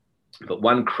negotiable. But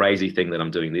one crazy thing that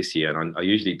I'm doing this year, and I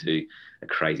usually do a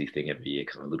crazy thing every year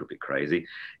because I'm a little bit crazy,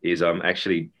 is I'm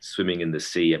actually swimming in the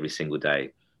sea every single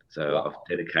day. So I've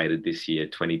dedicated this year,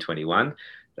 2021,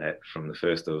 that from the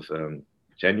 1st of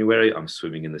January, I'm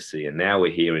swimming in the sea. And now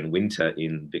we're here in winter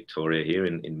in Victoria, here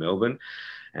in Melbourne.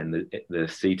 And the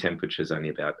sea temperature is only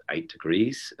about 8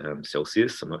 degrees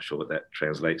Celsius. I'm not sure what that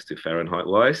translates to Fahrenheit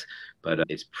wise, but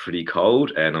it's pretty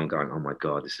cold. And I'm going, oh my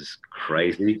God, this is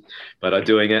crazy. But I'm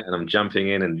doing it and I'm jumping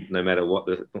in, and no matter what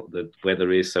the weather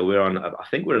is. So I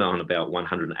think we're on about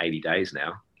 180 days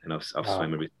now. And I've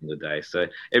swum every single day. So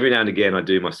every now and again, I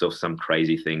do myself some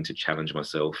crazy thing to challenge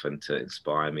myself and to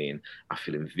inspire me. And I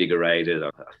feel invigorated. I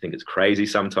think it's crazy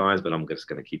sometimes, but I'm just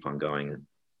going to keep on going. And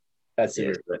that's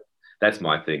it. That's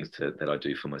my things that I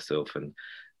do for myself, and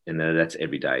that's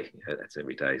every day. Yeah, that's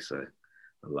every day. So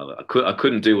I love it. I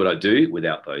couldn't do what I do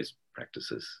without those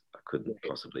practices. I couldn't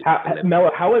possibly.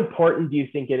 Melo, how important do you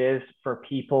think it is for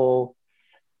people?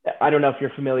 I don't know if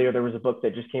you're familiar. There was a book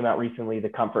that just came out recently, The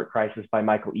Comfort Crisis by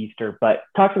Michael Easter, but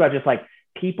talks about just like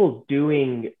people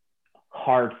doing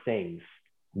hard things.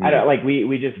 I don't like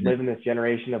we just live in this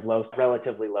generation of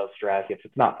relatively low stress. If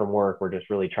it's not from work, we're just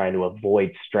really trying to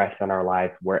avoid stress in our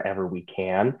life wherever we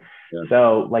can. Yeah.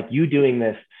 So like you doing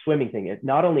this swimming thing, it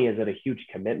not only is it a huge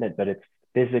commitment, but it's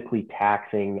physically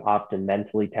taxing, often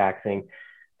mentally taxing.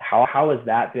 How has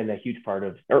that been a huge part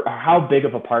of, or how big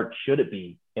of a part should it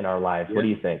be in our lives? Yeah. What do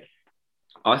you think?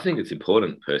 I think it's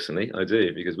important personally. I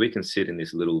do, because we can sit in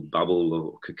this little bubble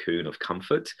or cocoon of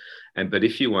comfort. But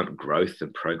if you want growth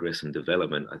and progress and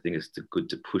development, I think it's good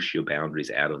to push your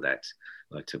boundaries out of that,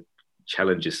 like to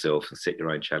challenge yourself and set your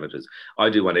own challenges.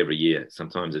 I do one every year.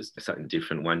 Sometimes it's something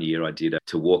different. One year I did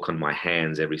to walk on my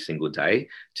hands every single day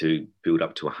to build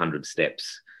up to 100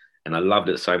 steps. And I loved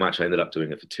it so much. I ended up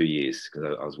doing it for 2 years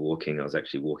because I was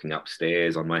actually walking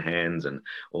upstairs on my hands and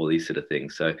all these sort of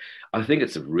things. So I think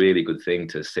it's a really good thing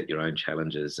to set your own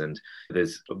challenges. And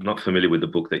I'm not familiar with the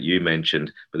book that you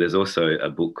mentioned, but there's also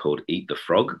a book called Eat the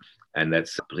Frog. And I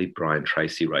believe Brian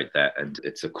Tracy wrote that. And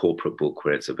it's a corporate book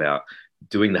where it's about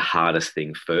doing the hardest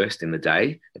thing first in the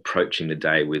day, approaching the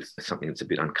day with something that's a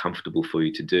bit uncomfortable for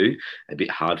you to do, a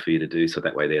bit hard for you to do. So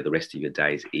that way the rest of your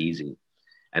day is easy.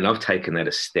 And I've taken that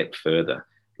a step further,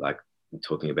 like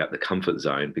talking about the comfort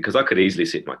zone, because I could easily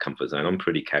sit in my comfort zone. I'm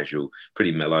pretty casual,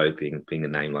 pretty mellow, being a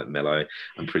name like Melo.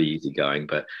 I'm pretty easygoing,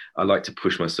 but I like to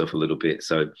push myself a little bit.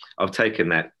 So I've taken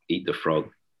that Eat the Frog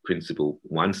principle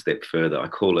one step further. I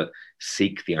call it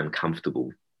seek the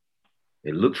uncomfortable.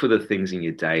 And look for the things in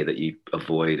your day that you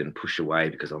avoid and push away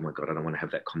because, oh my God, I don't want to have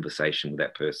that conversation with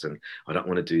that person. I don't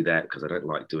want to do that because I don't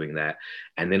like doing that.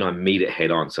 And then I meet it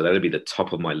head on. So that'll be the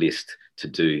top of my list to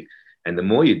do. And the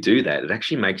more you do that, it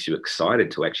actually makes you excited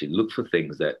to actually look for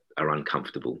things that are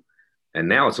uncomfortable. And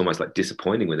now it's almost like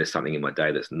disappointing when there's something in my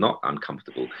day that's not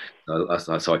uncomfortable.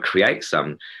 So I create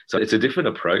some. So it's a different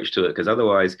approach to it, because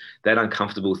otherwise that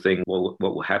uncomfortable thing, what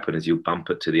will happen is you'll bump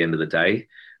it to the end of the day.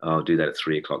 I'll do that at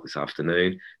 3 o'clock this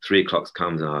afternoon. 3 o'clock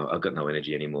comes and I've got no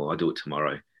energy anymore. I'll do it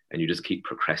tomorrow. And you just keep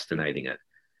procrastinating it.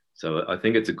 So I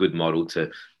think it's a good model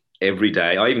to every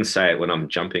day. I even say it when I'm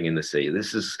jumping in the sea.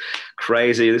 This is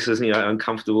crazy. This is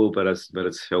uncomfortable, but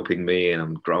it's helping me, and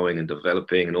I'm growing and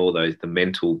developing, and all the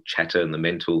mental chatter and the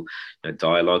mental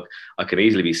dialogue. I can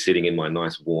easily be sitting in my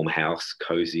nice warm house,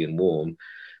 cozy and warm,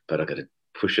 but I've got to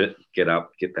push it, get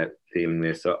up, get that feeling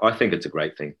there. So I think it's a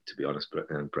great thing, to be honest,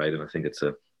 Braden. I think it's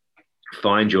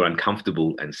find your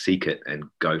uncomfortable and seek it and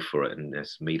go for it and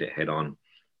just meet it head on.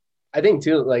 I think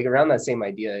too, like around that same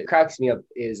idea, it cracks me up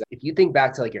is if you think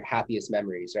back to like your happiest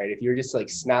memories, right? If you're just like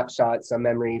snapshot some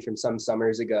memory from some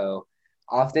summers ago,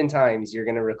 oftentimes you're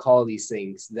going to recall these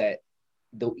things that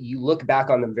you look back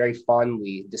on them very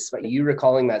fondly, despite you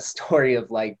recalling that story of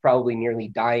like probably nearly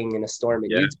dying in a storm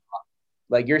in Utah.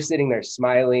 Like you're sitting there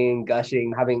smiling,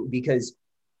 gushing, because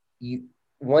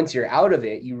once you're out of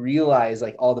it, you realize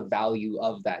like all the value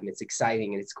of that, and it's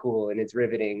exciting and it's cool and it's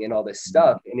riveting and all this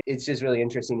stuff. And it's just really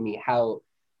interesting to me how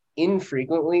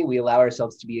infrequently we allow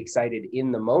ourselves to be excited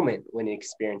in the moment when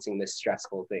experiencing this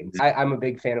stressful thing. I'm a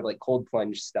big fan of like cold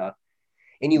plunge stuff.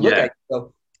 And you look at it,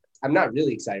 so I'm not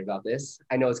really excited about this.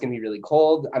 I know it's going to be really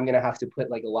cold. I'm going to have to put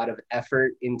like a lot of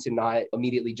effort into not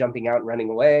immediately jumping out and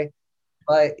running away.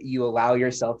 but you allow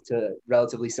yourself to,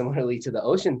 relatively similarly to the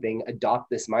ocean thing, adopt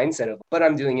this mindset of, but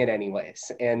I'm doing it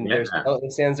anyways. And Yeah. there's no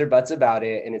ifs, ands, or buts about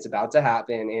it. And it's about to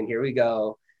happen. And here we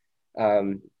go.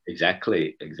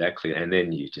 Exactly. And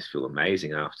then you just feel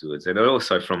amazing afterwards. And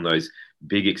also from those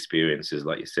big experiences,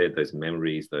 like you said, those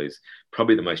memories, those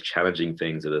probably the most challenging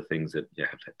things are the things that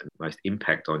have had the most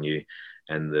impact on you.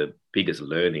 And the biggest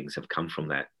learnings have come from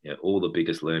that. All the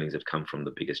biggest learnings have come from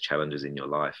the biggest challenges in your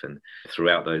life. And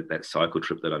throughout that cycle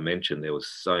trip that I mentioned, there was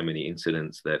so many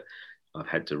incidents that I've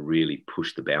had to really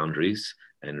push the boundaries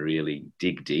and really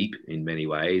dig deep in many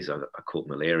ways. I caught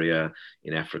malaria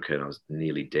in Africa and I was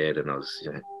nearly dead, and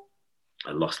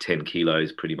I lost 10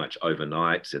 kilos pretty much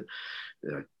overnight, and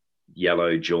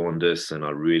yellow jaundice, and I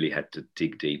really had to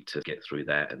dig deep to get through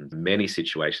that, and many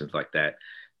situations like that.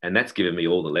 And that's given me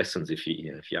all the lessons. If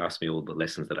you ask me all the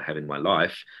lessons that I have in my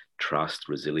life, trust,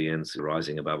 resilience,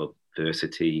 rising above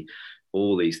adversity,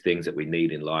 all these things that we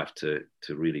need in life to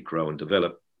really grow and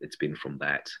develop, it's been from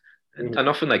that. And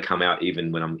often they come out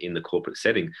even when I'm in the corporate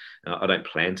setting. I don't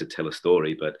plan to tell a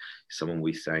story, but someone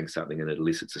will be saying something and it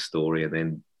elicits a story, and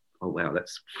then, oh wow,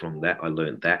 that's from that I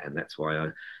learned that, and that's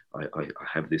why I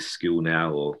have this skill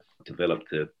now, or develop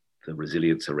the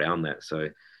resilience around that. So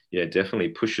yeah, definitely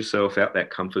push yourself out that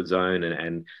comfort zone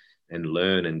and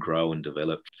learn and grow and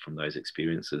develop from those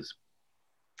experiences.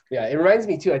 Yeah, it reminds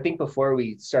me too, I think before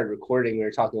we started recording, we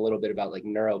were talking a little bit about like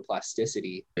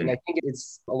neuroplasticity. And I think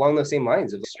it's along those same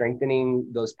lines of strengthening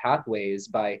those pathways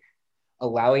by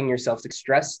allowing yourself to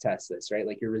stress test this, right?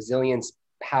 Like your resilience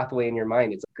pathway in your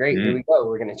mind. It's great. Here we go.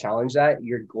 We're going to challenge that.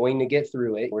 You're going to get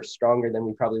through it. We're stronger than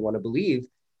we probably want to believe.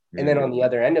 And then on the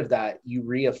other end of that, you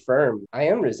reaffirm, I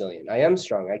am resilient. I am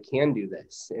strong. I can do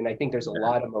this. And I think there's a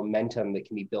lot of momentum that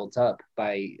can be built up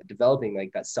by developing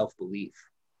like that self-belief.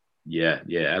 Yeah,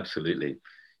 absolutely.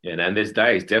 Yeah, and there's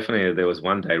days, definitely. There was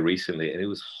one day recently, and it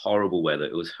was horrible weather.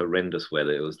 It was horrendous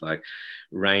weather. It was like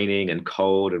raining and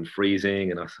cold and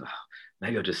freezing. And I thought, oh,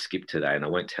 maybe I'll just skip today and I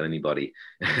won't tell anybody.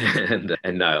 and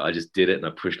no, I just did it, and I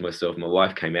pushed myself. My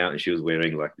wife came out and she was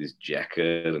wearing like this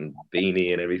jacket and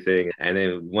beanie and everything. And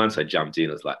then once I jumped in,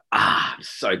 I was like, I'm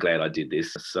so glad I did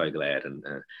this. I'm so glad. And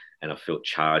I felt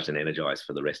charged and energized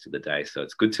for the rest of the day. So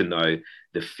it's good to know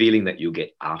the feeling that you'll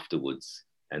get afterwards,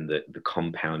 and the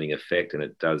compounding effect. And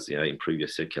it does, improve your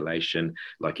circulation.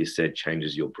 Like you said,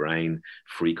 changes your brain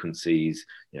frequencies,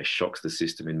 shocks the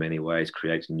system in many ways,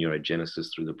 creates neurogenesis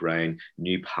through the brain,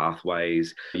 new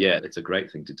pathways. Yeah, it's a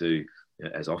great thing to do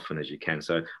as often as you can.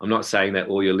 So I'm not saying that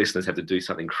all your listeners have to do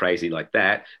something crazy like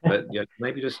that, but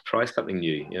maybe just try something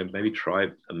new. Maybe try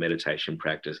a meditation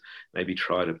practice. Maybe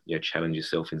try to challenge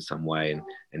yourself in some way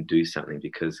and do something.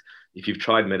 Because if you've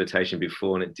tried meditation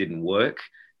before and it didn't work,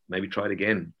 maybe try it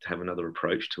again, to have another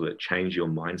approach to it, change your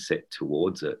mindset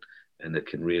towards it, and it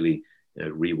can really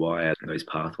rewire those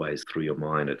pathways through your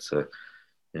mind. It's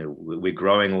we're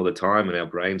growing all the time, and our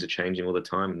brains are changing all the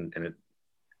time, and it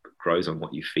grows on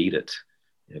what you feed it.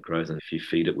 It grows, and if you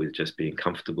feed it with just being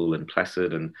comfortable and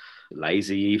placid and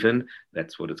lazy even,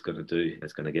 that's what it's going to do.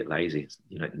 It's going to get lazy.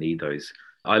 You don't need those.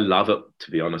 I love it,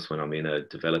 to be honest, when I'm in a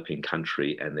developing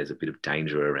country and there's a bit of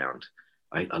danger around.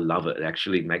 I love it. It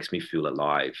actually makes me feel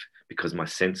alive because my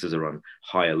senses are on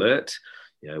high alert,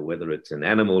 whether it's an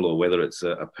animal or whether it's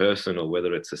a person or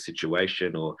whether it's a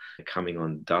situation or coming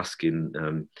on dusk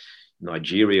in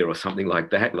Nigeria or something like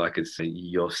that. Like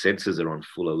your senses are on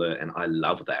full alert, and I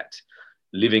love that.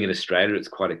 Living in Australia, it's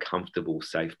quite a comfortable,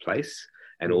 safe place,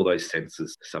 and all those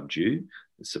senses subdue,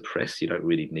 suppress. You don't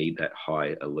really need that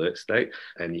high alert state,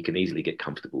 and you can easily get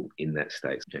comfortable in that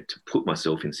state. To put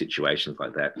myself in situations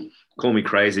like that, call me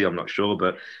crazy, I'm not sure,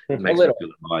 but it makes me feel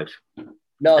alive.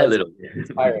 No, a little.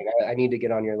 Inspiring. I need to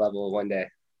get on your level one day.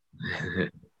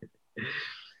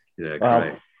 Yeah,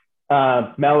 great.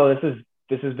 Melo,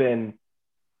 this has been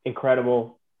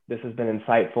incredible. This has been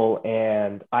insightful,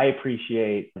 and I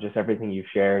appreciate just everything you've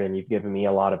shared, and you've given me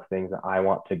a lot of things that I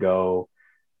want to go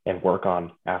and work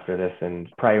on after this and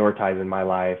prioritize in my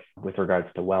life with regards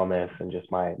to wellness and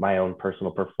just my own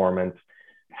personal performance.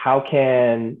 How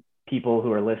can people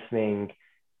who are listening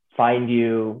find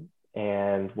you,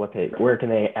 and where can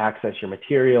they access your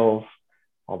materials,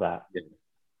 all that?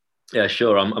 Yeah,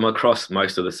 sure. I'm across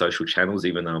most of the social channels,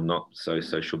 even though I'm not so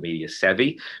social media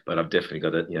savvy, but I've definitely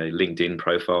got a LinkedIn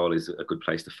profile is a good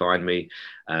place to find me.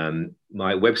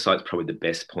 My website's probably the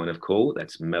best point of call.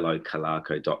 That's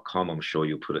melocalarco.com. I'm sure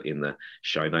you'll put it in the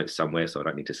show notes somewhere, so I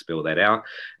don't need to spell that out.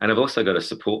 And I've also got a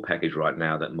support package right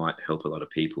now that might help a lot of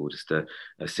people, just a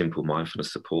simple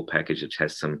mindfulness support package, which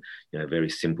has some very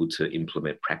simple to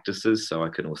implement practices. So I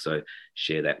can also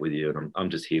share that with you. And I'm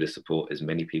just here to support as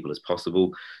many people as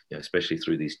possible, especially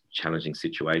through these challenging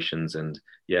situations. And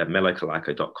yeah,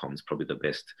 melocalarco.com is probably the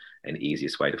best and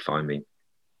easiest way to find me.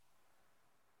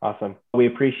 Awesome. We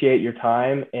appreciate your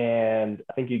time. And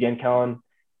thank you again, Kellen.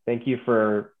 Thank you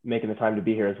for making the time to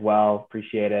be here as well.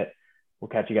 Appreciate it. We'll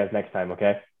catch you guys next time.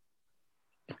 Okay.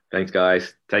 Thanks,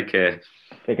 guys. Take care.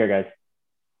 Take care, guys.